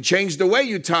tithing and changed the way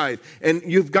you tithe. And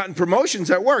you've gotten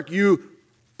promotions at work. You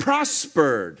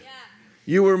prospered.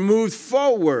 You were moved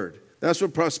forward. That's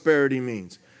what prosperity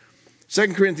means.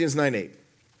 2 Corinthians 9:8.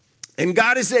 And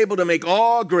God is able to make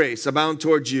all grace abound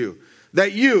towards you,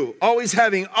 that you, always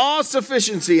having all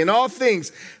sufficiency in all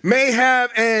things, may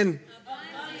have an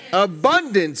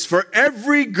abundance for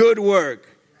every good work.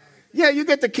 Yeah, you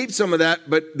get to keep some of that,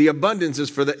 but the abundance is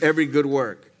for every good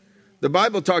work. The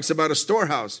Bible talks about a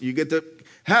storehouse. You get to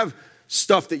have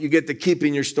stuff that you get to keep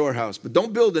in your storehouse, but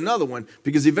don't build another one,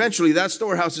 because eventually that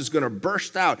storehouse is going to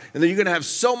burst out, and then you're going to have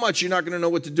so much you're not going to know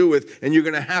what to do with, and you're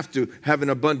going to have an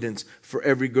abundance for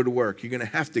every good work. You're going to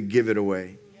have to give it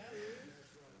away.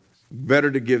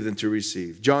 Better to give than to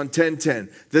receive. John 10:10.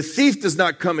 The thief does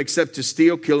not come except to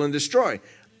steal, kill, and destroy.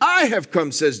 I have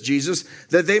come, says Jesus,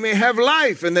 that they may have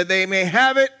life and that they may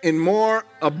have it in more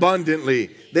abundantly.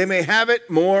 They may have it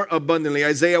more abundantly.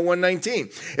 Isaiah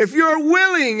 1:19. If you're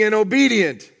willing and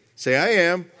obedient, say, I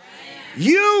am.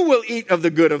 You will eat of the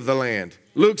good of the land.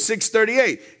 Luke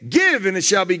 6:38. Give and it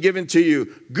shall be given to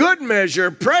you. Good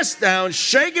measure, pressed down,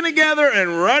 shaken together,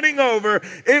 and running over.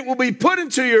 It will be put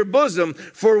into your bosom.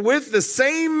 For with the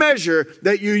same measure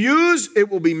that you use, it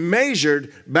will be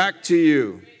measured back to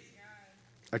you.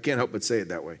 I can't help but say it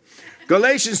that way.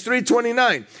 Galatians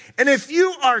 3:29. And if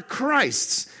you are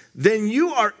Christ's, then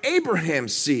you are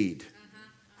Abraham's seed.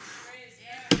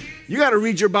 You got to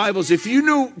read your Bibles. If you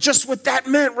knew just what that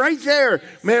meant right there,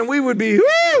 man, we would be,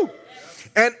 woo!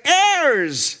 And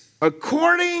heirs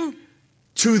according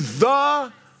to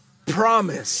the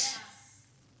promise.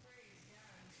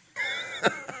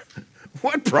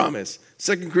 What promise?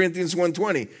 2 Corinthians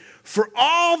 1:20. For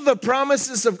all the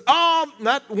promises of all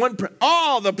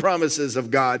the promises of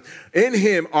God in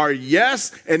him are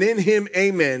yes, and in him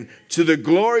amen, to the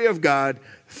glory of God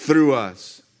through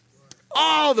us.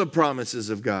 All the promises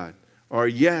of God are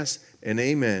yes and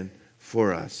amen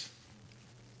for us.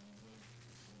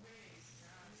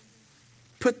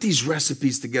 Put these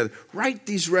recipes together. Write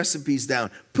these recipes down.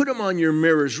 Put them on your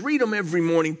mirrors. Read them every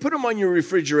morning. Put them on your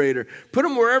refrigerator. Put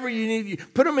them wherever you need.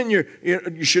 Put them in you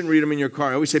shouldn't read them in your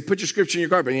car. I always say, put your scripture in your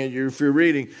car, but if you're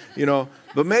reading,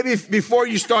 but maybe before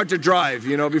you start to drive,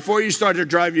 before you start to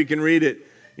drive, you can read it,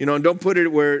 and don't put it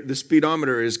where the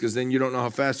speedometer is, because then you don't know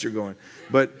how fast you're going.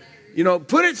 But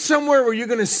put it somewhere where you're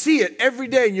going to see it every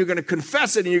day, and you're going to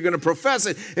confess it, and you're going to profess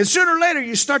it. And sooner or later,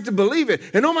 you start to believe it.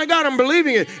 And oh my God, I'm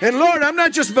believing it. And Lord, I'm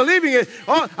not just believing it.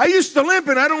 Oh, I used to limp,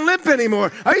 and I don't limp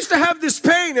anymore. I used to have this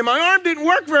pain, and my arm didn't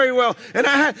work very well. And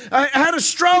I had a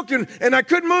stroke, and I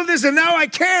couldn't move this, and now I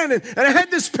can. And I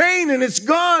had this pain, and it's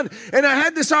gone. And I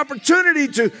had this opportunity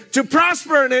to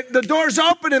prosper, and the door's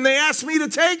open, and they asked me to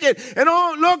take it. And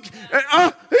oh, look,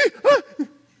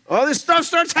 all this stuff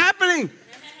starts happening.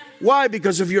 Why?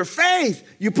 Because of your faith.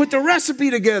 You put the recipe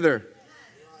together.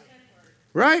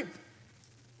 Right?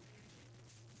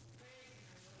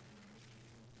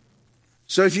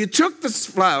 So if you took this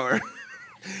flour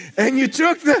and you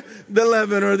took the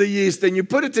leaven or the yeast and you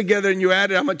put it together and you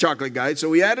added, I'm a chocolate guy, so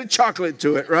we added chocolate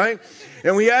to it, right?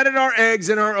 And we added our eggs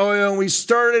and our oil and we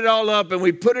stirred it all up and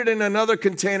we put it in another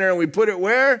container and we put it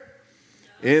where?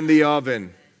 In the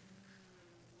oven.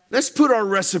 Let's put our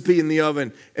recipe in the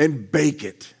oven and bake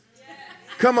it.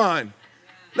 Come on.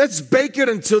 Let's bake it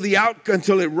until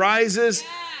it rises,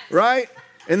 right?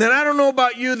 And then I don't know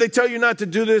about you, they tell you not to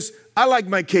do this. I like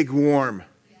my cake warm.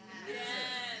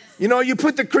 Yes. You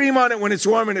put the cream on it when it's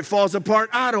warm and it falls apart.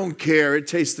 I don't care. It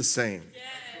tastes the same.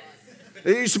 Yes.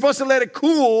 You're supposed to let it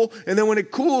cool, and then when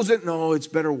it cools it's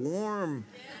better warm.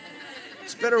 Yes.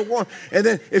 It's better warm. And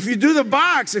then if you do the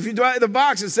box,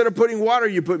 instead of putting water,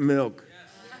 you put milk.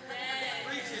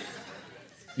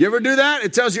 You ever do that?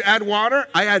 It tells you add water.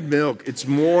 I add milk. It's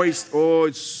moist. Oh,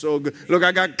 it's so good. Look,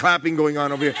 I got clapping going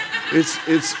on over here.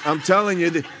 I'm telling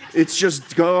you, it's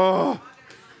just go.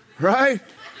 Right?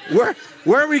 Where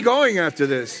are we going after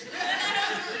this?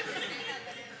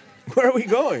 Where are we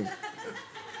going?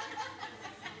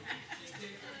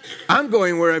 I'm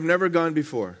going where I've never gone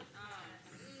before.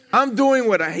 I'm doing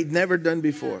what I had never done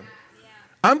before.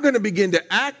 I'm going to begin to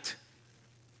act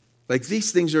Like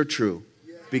these things are true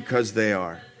because they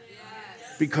are.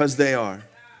 Because they are.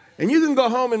 And you can go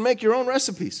home and make your own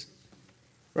recipes.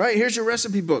 Right? Here's your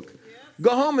recipe book.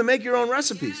 Go home and make your own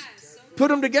recipes. Put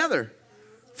them together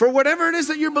for whatever it is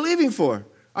that you're believing for.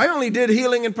 I only did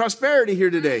healing and prosperity here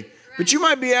today. But you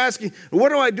might be asking, what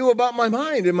do I do about my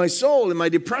mind and my soul and my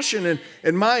depression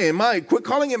and my? Quit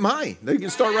calling it my. You can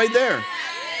start right there.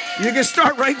 You can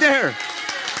start right there.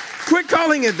 Quit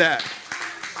calling it that.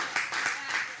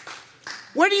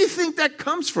 Where do you think that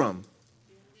comes from?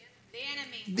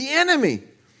 The enemy.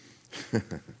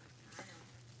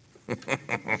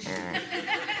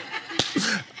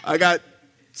 I got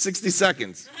 60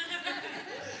 seconds.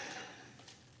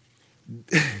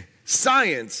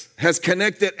 Science has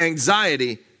connected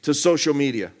anxiety to social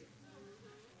media.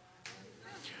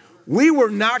 We were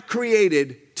not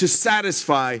created to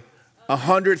satisfy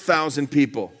 100,000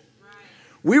 people.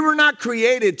 We were not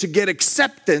created to get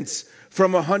acceptance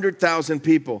from 100,000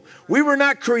 people. We were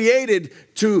not created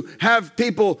to have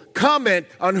people comment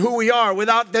on who we are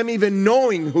without them even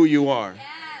knowing who you are.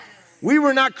 We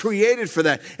were not created for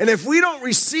that. And if we don't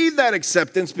receive that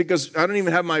acceptance, because I don't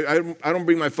even have I don't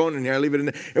bring my phone in here, I leave it in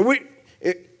there.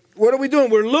 What are we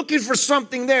doing? We're looking for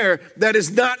something there that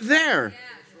is not there.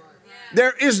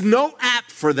 There is no app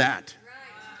for that.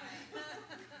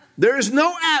 There is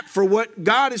no app for what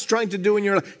God is trying to do in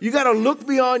your life. You got to look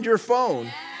beyond your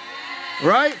phone.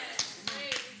 Right?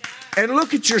 And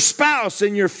look at your spouse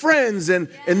and your friends and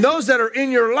those that are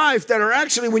in your life that are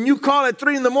actually, when you call at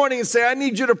 3 a.m. and say, I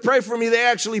need you to pray for me, they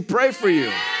actually pray for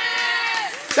you.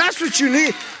 That's what you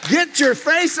need. Get your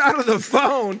face out of the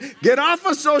phone, get off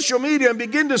of social media and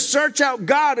begin to search out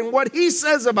God and what He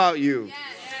says about you.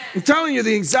 I'm telling you,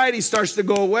 the anxiety starts to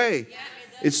go away.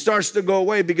 It starts to go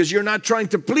away because you're not trying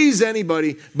to please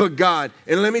anybody but God.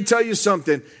 And let me tell you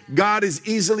something. God is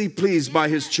easily pleased by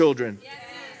His children.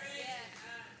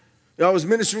 I was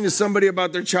ministering to somebody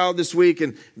about their child this week,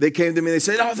 and they came to me. They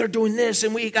said, "Oh, they're doing this,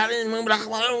 and we got it, and we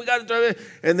got it."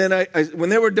 And then when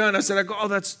they were done, I said, "Oh,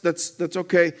 that's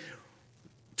okay.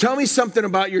 Tell me something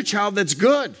about your child that's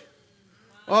good."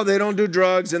 Oh, they don't do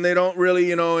drugs, and they don't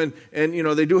really, and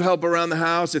they do help around the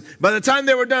house. And by the time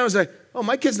they were done, I was like, "Oh,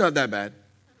 my kid's not that bad."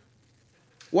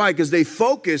 Why? Because they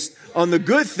focused on the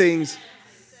good things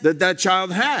that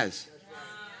child has.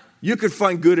 You could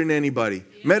find good in anybody.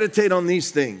 Meditate on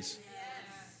these things.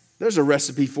 There's a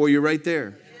recipe for you right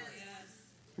there.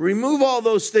 Remove all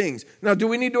those things. Now, do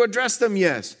we need to address them?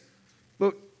 Yes.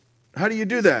 But how do you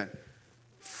do that?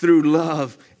 Through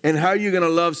love. And how are you going to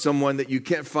love someone that you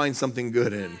can't find something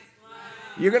good in?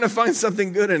 You're going to find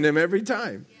something good in them every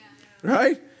time.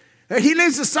 Right? Hey, he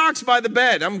leaves the socks by the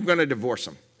bed. I'm going to divorce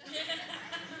him.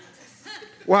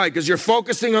 Why? Because you're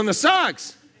focusing on the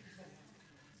socks.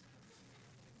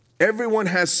 Everyone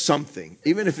has something,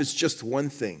 even if it's just one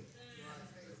thing.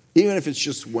 Even if it's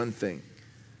just one thing.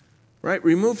 Right?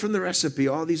 Remove from the recipe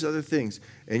all these other things,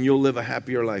 and you'll live a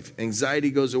happier life. Anxiety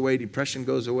goes away. Depression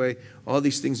goes away. All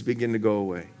these things begin to go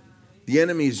away. The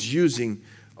enemy is using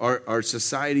our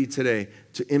society today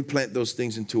to implant those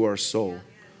things into our soul.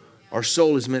 Our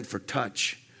soul is meant for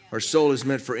touch. Our soul is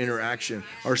meant for interaction.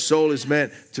 Our soul is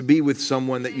meant to be with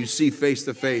someone that you see face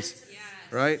to face.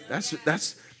 Right? That's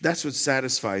what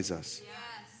satisfies us.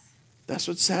 That's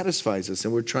what satisfies us.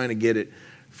 And we're trying to get it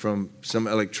from some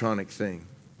electronic thing.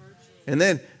 And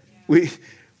then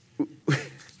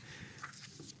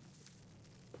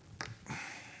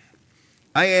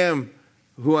I am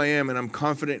who I am, and I'm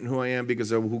confident in who I am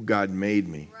because of who God made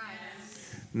me.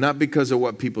 Not because of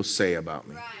what people say about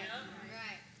me.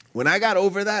 When I got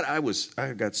over that,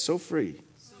 I got so free.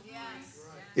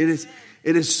 It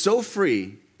is so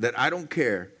free that I don't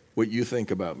care what you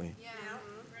think about me.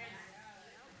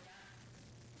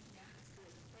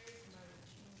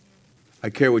 I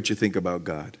care what you think about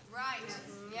God.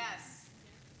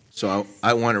 So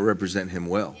I want to represent Him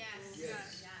well.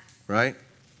 Right?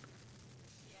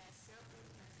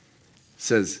 It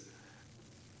says,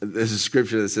 there's a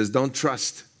scripture that says, don't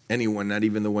trust anyone, not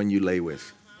even the one you lay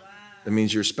with. That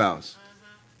means your spouse.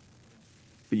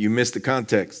 But you missed the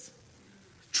context.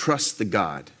 Trust the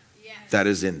God that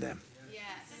is in them.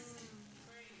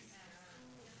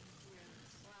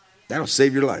 That'll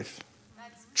save your life.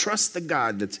 Trust the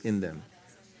God that's in them.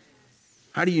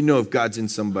 How do you know if God's in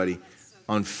somebody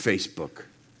on Facebook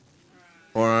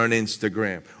or on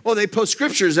Instagram? Oh, they post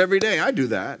scriptures every day. I do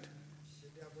that.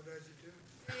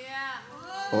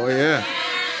 Oh, yeah.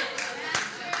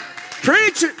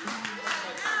 Preach it.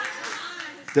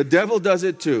 The devil does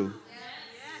it too.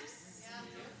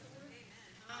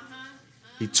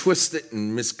 He twists it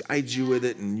and misguides you with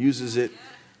it and uses it,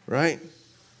 right?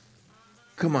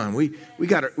 Come on, we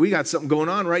got something going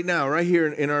on right now, right here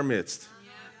in our midst.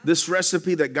 This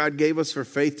recipe that God gave us for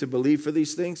faith to believe for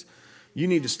these things, you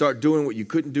need to start doing what you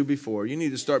couldn't do before. You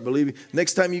need to start believing.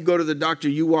 Next time you go to the doctor,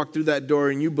 you walk through that door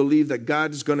and you believe that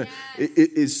God is going to,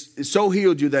 is so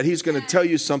healed you that he's going to tell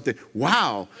you something.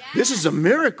 Wow, this is a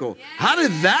miracle. How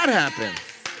did that happen?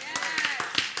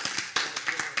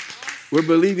 We're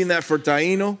believing that for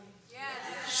Taino.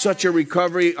 Such a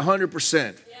recovery,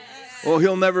 100%. Well,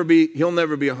 he'll never be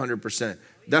 100%.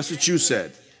 That's what you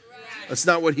said. That's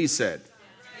not what he said.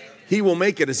 He will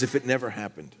make it as if it never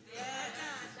happened.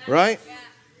 Right?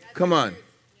 Come on.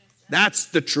 That's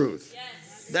the truth.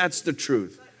 That's the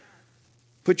truth.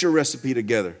 Put your recipe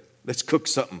together. Let's cook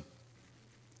something.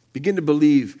 Begin to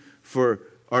believe for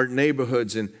our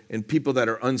neighborhoods and people that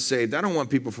are unsaved. I don't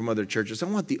want people from other churches. I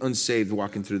want the unsaved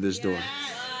walking through this door.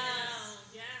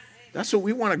 That's what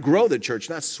we want to grow the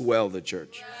church, not swell the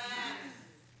church.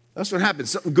 That's what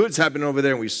happens. Something good's happening over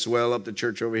there and we swell up the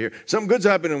church over here. Something good's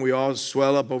happening and we all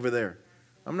swell up over there.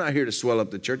 I'm not here to swell up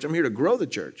the church. I'm here to grow the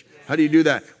church. How do you do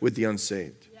that? With the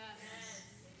unsaved.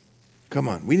 Come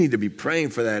on. We need to be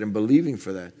praying for that and believing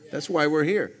for that. That's why we're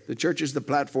here. The church is the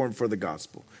platform for the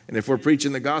gospel. And if we're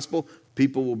preaching the gospel,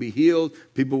 people will be healed.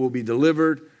 People will be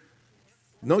delivered.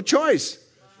 No choice.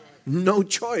 No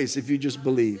choice if you just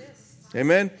believe.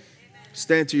 Amen?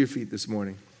 Stand to your feet this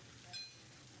morning.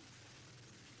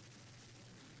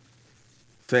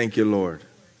 Thank you, Lord.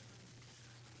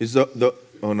 Is Jim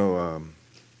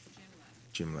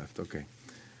left. Okay.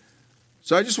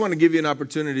 So I just want to give you an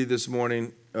opportunity this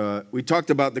morning. We talked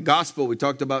about the gospel. We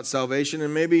talked about salvation,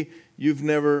 and maybe you've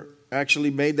never actually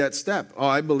made that step. Oh,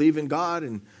 I believe in God,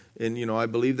 and I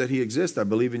believe that he exists. I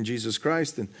believe in Jesus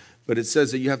Christ. But it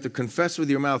says that you have to confess with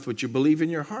your mouth what you believe in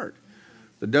your heart.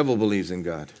 The devil believes in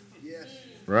God. Yes.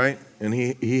 Right? And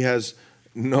he has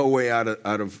no way out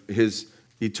of his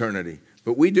eternity.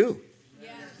 But we do.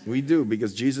 Yes. We do,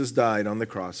 because Jesus died on the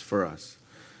cross for us.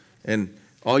 And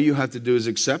all you have to do is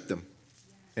accept him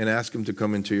and ask him to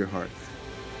come into your heart.